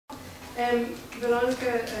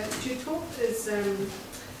Veronika Tudhope is,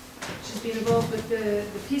 she's been involved with the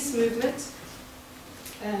peace movement,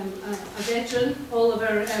 a veteran all of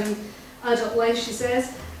her adult life, she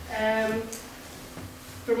says.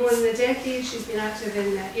 For more than a decade, she's been active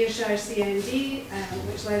in Ayrshire CND,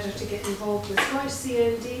 which led her to get involved with Scottish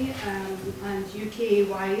CND and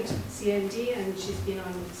UK-wide CND, and she's been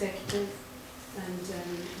on executive and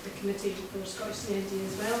the committee for Scottish CND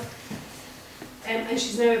as well. And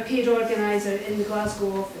she's now a paid organiser in the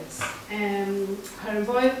Glasgow office. Her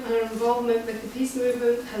involvement with the peace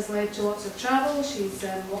movement has led to lots of travel. She's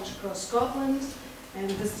walked across Scotland,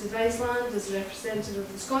 visited Iceland as a representative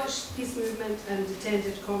of the Scottish peace movement, and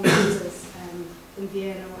attended conferences in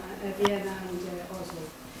Vienna and Oslo.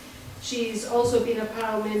 She's also been a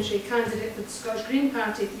parliamentary candidate for the Scottish Green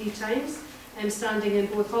Party 3 times, standing in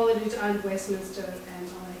both Holyrood and Westminster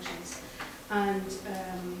elections. And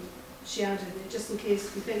she added that just in case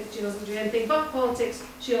we think she doesn't do anything but politics,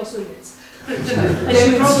 she also knits. And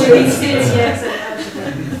she probably needs knits, yes,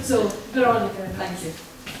 absolutely. So, Veronika, thank you.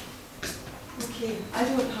 Okay, I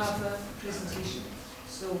don't have a presentation,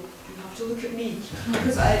 so you have to look at me,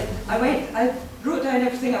 because I wrote down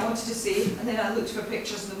everything I wanted to say, and then I looked for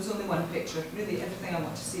pictures, and there was only one picture. Really, everything I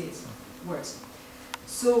want to say is words.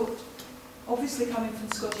 So, obviously coming from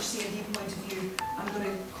the Scottish CND point of view, I'm going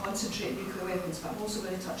to concentrate on nuclear weapons, but I'm also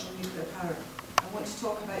going to touch on nuclear power. I want to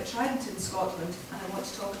talk about Trident in Scotland, and I want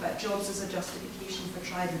to talk about jobs as a justification for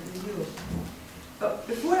Trident renewal. But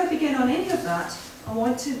before I begin on any of that, I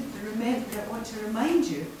want to remind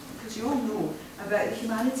you, because you all know, about the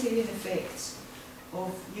humanitarian effects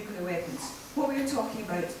of nuclear weapons. What we are talking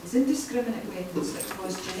about is indiscriminate weapons that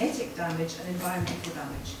cause genetic damage and environmental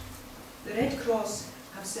damage. The Red Cross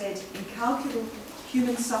have said incalculable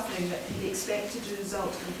human suffering that can be expected to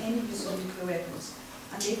result from any use of nuclear weapons,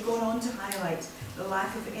 and they've gone on to highlight the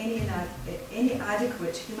lack of any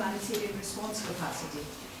adequate humanitarian response capacity.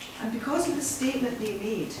 And because of the statement they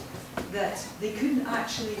made, that they couldn't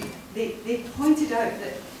actually, they pointed out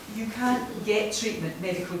that you can't get treatment,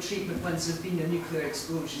 medical treatment, once there's been a nuclear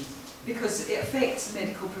explosion, because it affects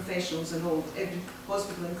medical professionals and all, every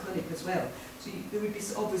hospital and clinic as well. So there would be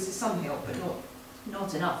obviously some help, but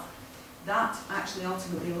not enough. That actually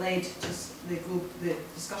ultimately led to the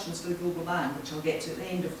discussions for the global ban, which I'll get to at the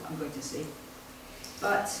end of what I'm going to say.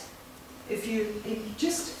 But if you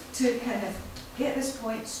just to kind of get this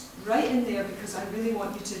point right in there, because I really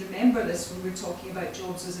want you to remember this when we're talking about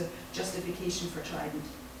jobs as a justification for Trident.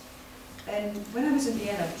 And when I was in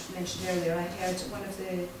Vienna, which I mentioned earlier, I heard one of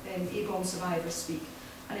the A-bomb survivors speak,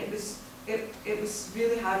 and it was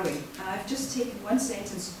really harrowing. And I've just taken one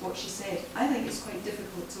sentence of what she said. I think it's quite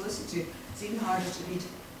difficult to listen to. It's even harder to read.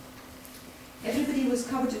 Everybody was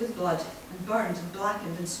covered with blood and burned and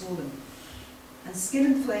blackened and swollen, and skin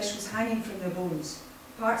and flesh was hanging from their bones.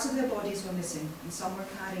 Parts of their bodies were missing, and some were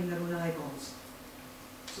carrying their own eyeballs.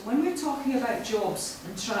 So when we're talking about jobs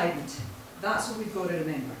and Trident, that's what we've got to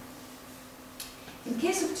remember. In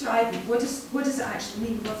case of Trident, what does it actually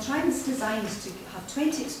mean? Well, Trident's designed to have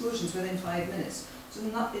 20 explosions within 5 minutes, so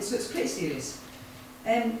it's pretty serious.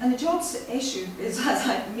 And the jobs issue is, as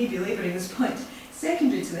I may be labouring this point,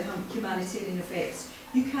 secondary to the humanitarian effects.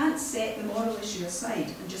 You can't set the moral issue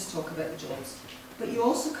aside and just talk about the jobs. But you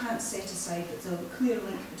also can't set aside that there's a clear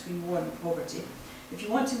link between war and poverty. If you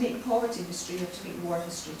want to make poverty history, you have to make war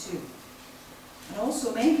history too. And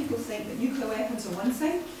also, many people think that nuclear weapons are one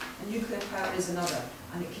thing and nuclear power is another,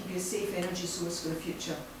 and it can be a safe energy source for the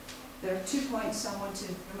future. There are 2 points I want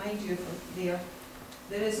to remind you of there.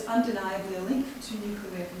 There is undeniably a link between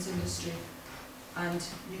nuclear weapons industry and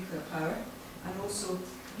nuclear power, and also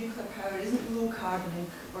nuclear power isn't low carbon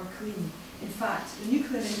or clean. In fact, the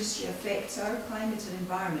nuclear industry affects our climate and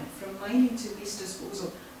environment, from mining to waste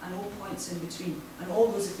disposal and all points in between, and all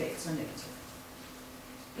those effects are negative.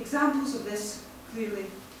 Examples of this, clearly,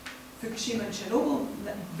 Fukushima and Chernobyl,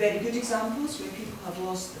 very good examples where people have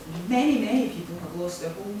lost, many people have lost their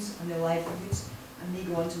homes and their livelihoods, and may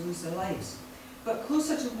go on to lose their lives. But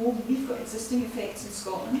closer to home, we've got existing effects in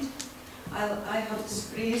Scotland. I have this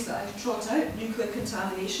phrase that I trot out, nuclear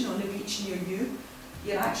contamination on a beach near you.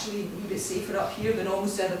 You're actually a wee bit safer up here than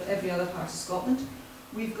almost every other part of Scotland.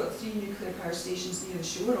 We've got 3 nuclear power stations near the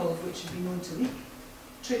shore, all of which have been known to leak.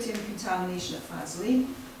 Tritium contamination at Faslane.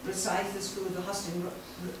 Rosyth is full of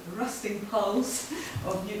the rusting hulls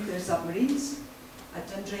of nuclear submarines. At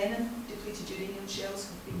Dundrennan, depleted uranium shells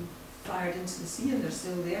have been fired into the sea and they're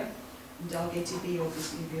still there. And Dalgety Bay,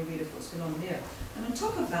 obviously, you'll be aware of what's going on there. And on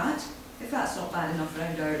top of that, if that's not bad enough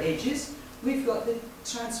around our edges, we've got the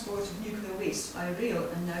transport of nuclear waste by rail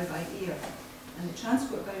and now by air. and the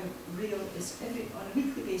transport by rail is on a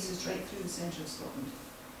weekly basis right through the centre of Scotland.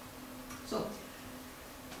 So,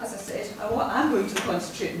 as I said, I'm going to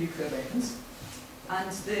concentrate on nuclear weapons,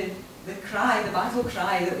 and the cry, the battle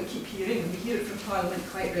cry that we keep hearing, and we hear it from Parliament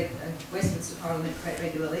Westminster Parliament quite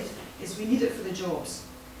regularly, is we need it for the jobs.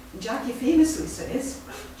 And Jackie famously says,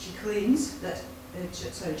 she claims that,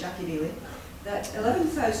 Jackie Daly, that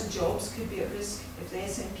 11,000 jobs could be at risk if the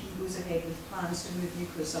SNP goes ahead with plans to move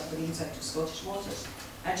nuclear submarines out of Scottish waters.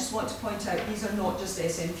 I just want to point out these are not just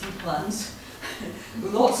SNP plans.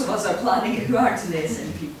 Lots of us are planning it who aren't in the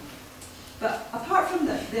SNP. But apart from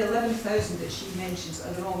the 11,000 that she mentions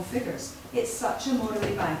are the wrong figures, it's such a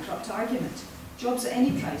morally bankrupt argument. Jobs at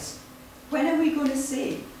any price. When are we going to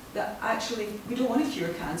say that actually we don't want to cure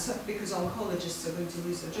cancer because oncologists are going to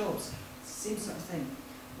lose their jobs? It's the same sort of thing.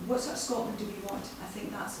 What sort of Scotland do we want? I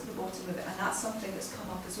think that's at the bottom of it, and that's something that's come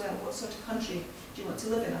up as well. What sort of country do you want to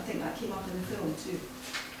live in? I think that came up in the film too.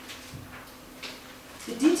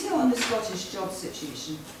 The detail on the Scottish job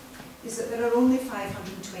situation is that there are only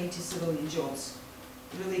 520 civilian jobs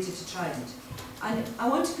related to Trident. And I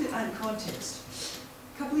want to put that in context.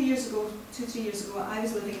 A couple of years ago, 2-3 years ago, I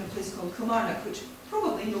was living in a place called Kilmarnock, which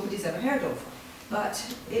probably nobody's ever heard of, but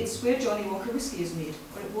it's where Johnny Walker whisky is made,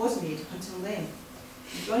 or it was made until then.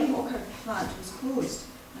 The Johnny Walker plant was closed,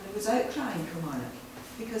 and there was outcry in Kilmarnock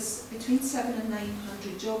because between 700 and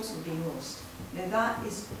 900 jobs were being lost. Now that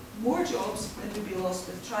is more jobs than would be lost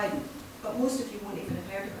with Trident, but most of you won't even have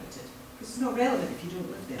heard about it because it's not relevant if you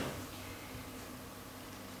don't live there.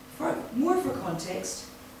 More for context,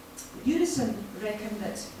 Unison reckon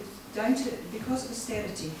that because of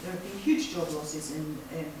austerity, there have been huge job losses in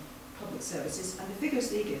public services, and the figures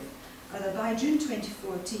they give are that by June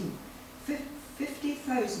 2014,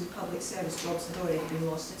 50,000 public service jobs had already been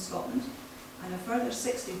lost in Scotland, and a further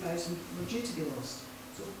 60,000 were due to be lost.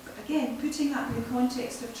 So again, putting that in the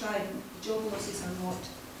context of Trident, the job losses are not,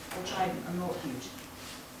 for Trident, are not huge.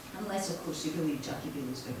 Unless, of course, you believe Jackie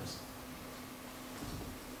Bailey's figures.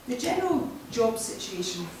 The general job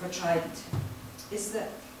situation for Trident is that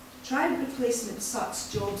Trident replacement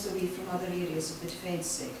sucks jobs away from other areas of the defence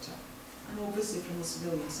sector, and obviously from the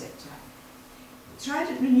civilian sector.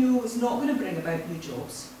 Trident renewal is not going to bring about new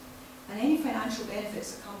jobs, and any financial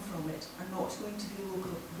benefits that come from it are not going to be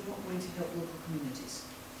local, they're not going to help local communities.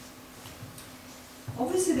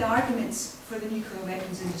 Obviously, the arguments for the nuclear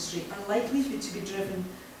weapons industry are likely to be driven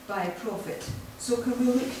by profit, so can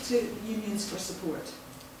we look to unions for support?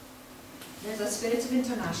 There's a spirit of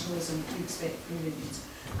internationalism we expect from unions,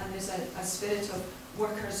 and there's a spirit of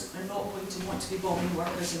workers are not going to want to be bombing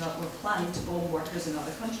workers or planning to bomb workers in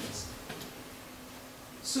other countries.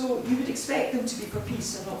 So you would expect them to be for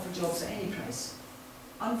peace and not for jobs at any price.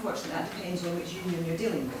 Unfortunately, that depends on which union you're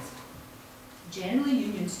dealing with. Generally,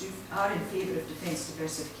 unions are in favour of defence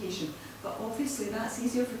diversification, but obviously that's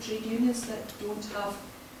easier for trade unions that don't have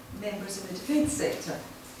members in the defence sector.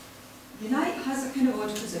 Unite has a kind of odd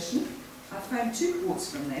position. I found two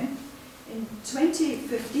quotes from them. In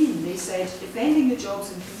 2015, they said, defending the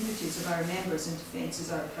jobs and communities of our members in defence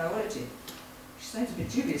is our priority, which sounds a bit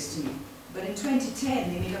dubious to me. But in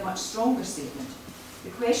 2010, they made a much stronger statement.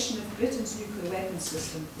 The question of Britain's nuclear weapons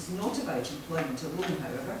system is not about employment alone,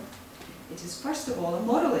 however. It is first of all a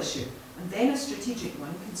moral issue, and then a strategic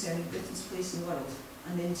one concerning Britain's place in the world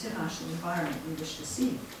and the international environment we wish to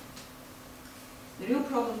see. The real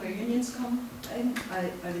problem where unions come in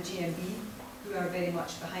are the GMB, who are very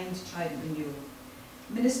much behind Trident renewal.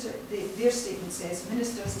 Their statement says,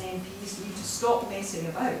 ministers and MPs need to stop messing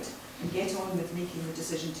about and get on with making the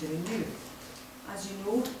decision to renew. As you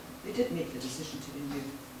know, they did make the decision to renew.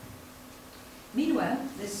 Meanwhile,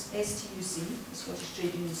 this STUC, the Scottish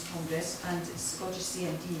Trade Unions Congress, and Scottish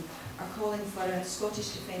CND are calling for a Scottish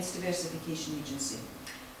Defence Diversification Agency.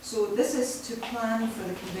 So this is to plan for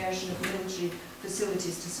the conversion of military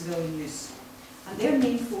facilities to civilian use. And their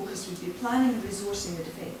main focus would be planning and resourcing the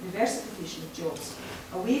diversification of jobs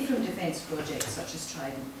away from defence projects such as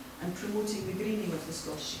Trident and promoting the greening of the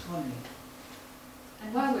Scottish economy.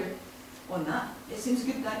 And while we're on that, it seems a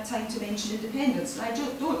good time to mention independence. And I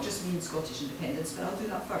don't just mean Scottish independence, but I'll do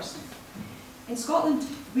that first. In Scotland,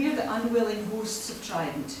 we're the unwilling hosts of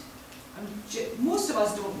Trident. And most of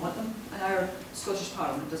us don't want them, and our Scottish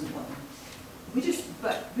Parliament doesn't want them.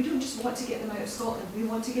 But we don't just want to get them out of Scotland, we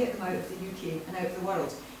want to get them out of the UK and out of the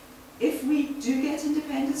world. If we do get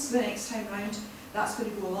independence the next time round, that's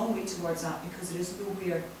going to go a long way towards that, because there is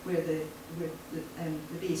nowhere where the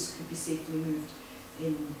base could be safely moved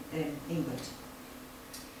in England.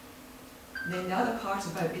 And then the other part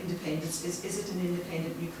about independence is it an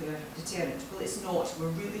independent nuclear deterrent? Well, it's not. We're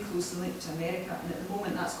really closely linked to America, and at the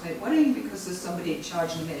moment that's quite worrying because there's somebody in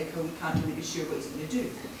charge in America, we can't really be sure what he's going to do.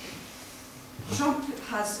 Trump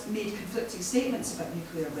has made conflicting statements about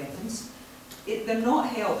nuclear weapons. They're not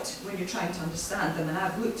helped when you're trying to understand them, and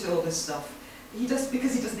I've looked at all this stuff.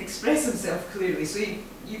 Because he doesn't express himself clearly, so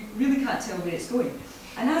you really can't tell where it's going.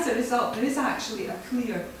 And as a result, there is actually a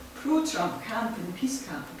clear pro-Trump camp in the peace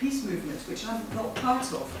movement, which I'm not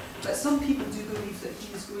part of. But some people do believe that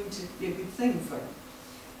he is going to be a good thing for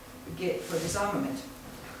disarmament.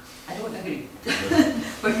 I don't agree,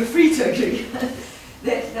 but you're free to agree.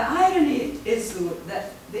 The irony is, though,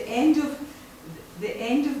 that the end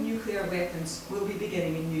of nuclear weapons will be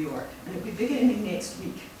beginning in New York, and it will be beginning next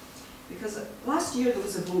week. Because last year there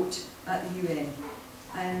was a vote at the UN,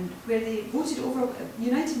 and where they voted over,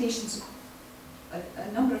 United Nations,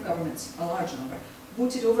 a number of governments, a large number,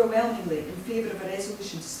 voted overwhelmingly in favour of a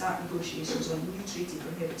resolution to start negotiations on a new treaty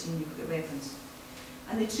prohibiting nuclear weapons.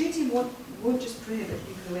 And the treaty won't just prohibit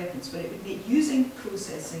nuclear weapons, but it would make using,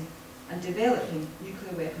 processing and developing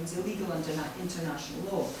nuclear weapons illegal under international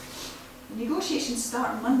law. The negotiations start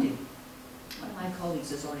on Monday. One of my colleagues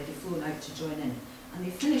has already flown out to join in. And they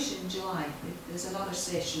finish in July. There's another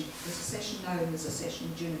session. There's a session now and there's a session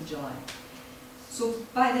in June and July. So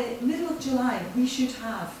by the middle of July, we should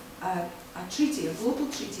have a treaty, a global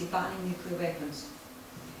treaty banning nuclear weapons.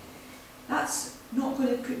 That's not going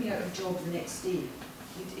to put me out of job the next day,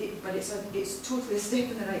 but it's totally a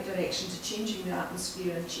step in the right direction to changing the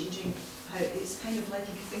atmosphere and changing how, it's kind of like if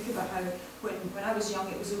you think about how when I was young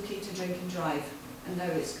it was okay to drink and drive, and now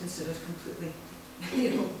it's considered completely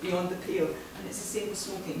beyond the pale, and it's the same with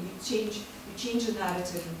smoking. You change the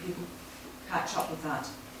narrative and people catch up with that.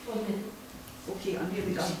 1 minute. Okay, I'm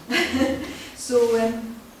nearly done. So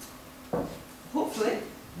hopefully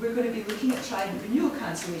we're going to be looking at trying renewal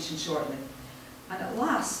cancellation shortly. And at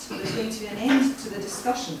last there's going to be an end to the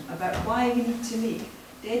discussion about why we need to make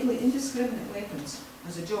deadly indiscriminate weapons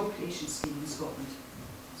as a job creation scheme in Scotland.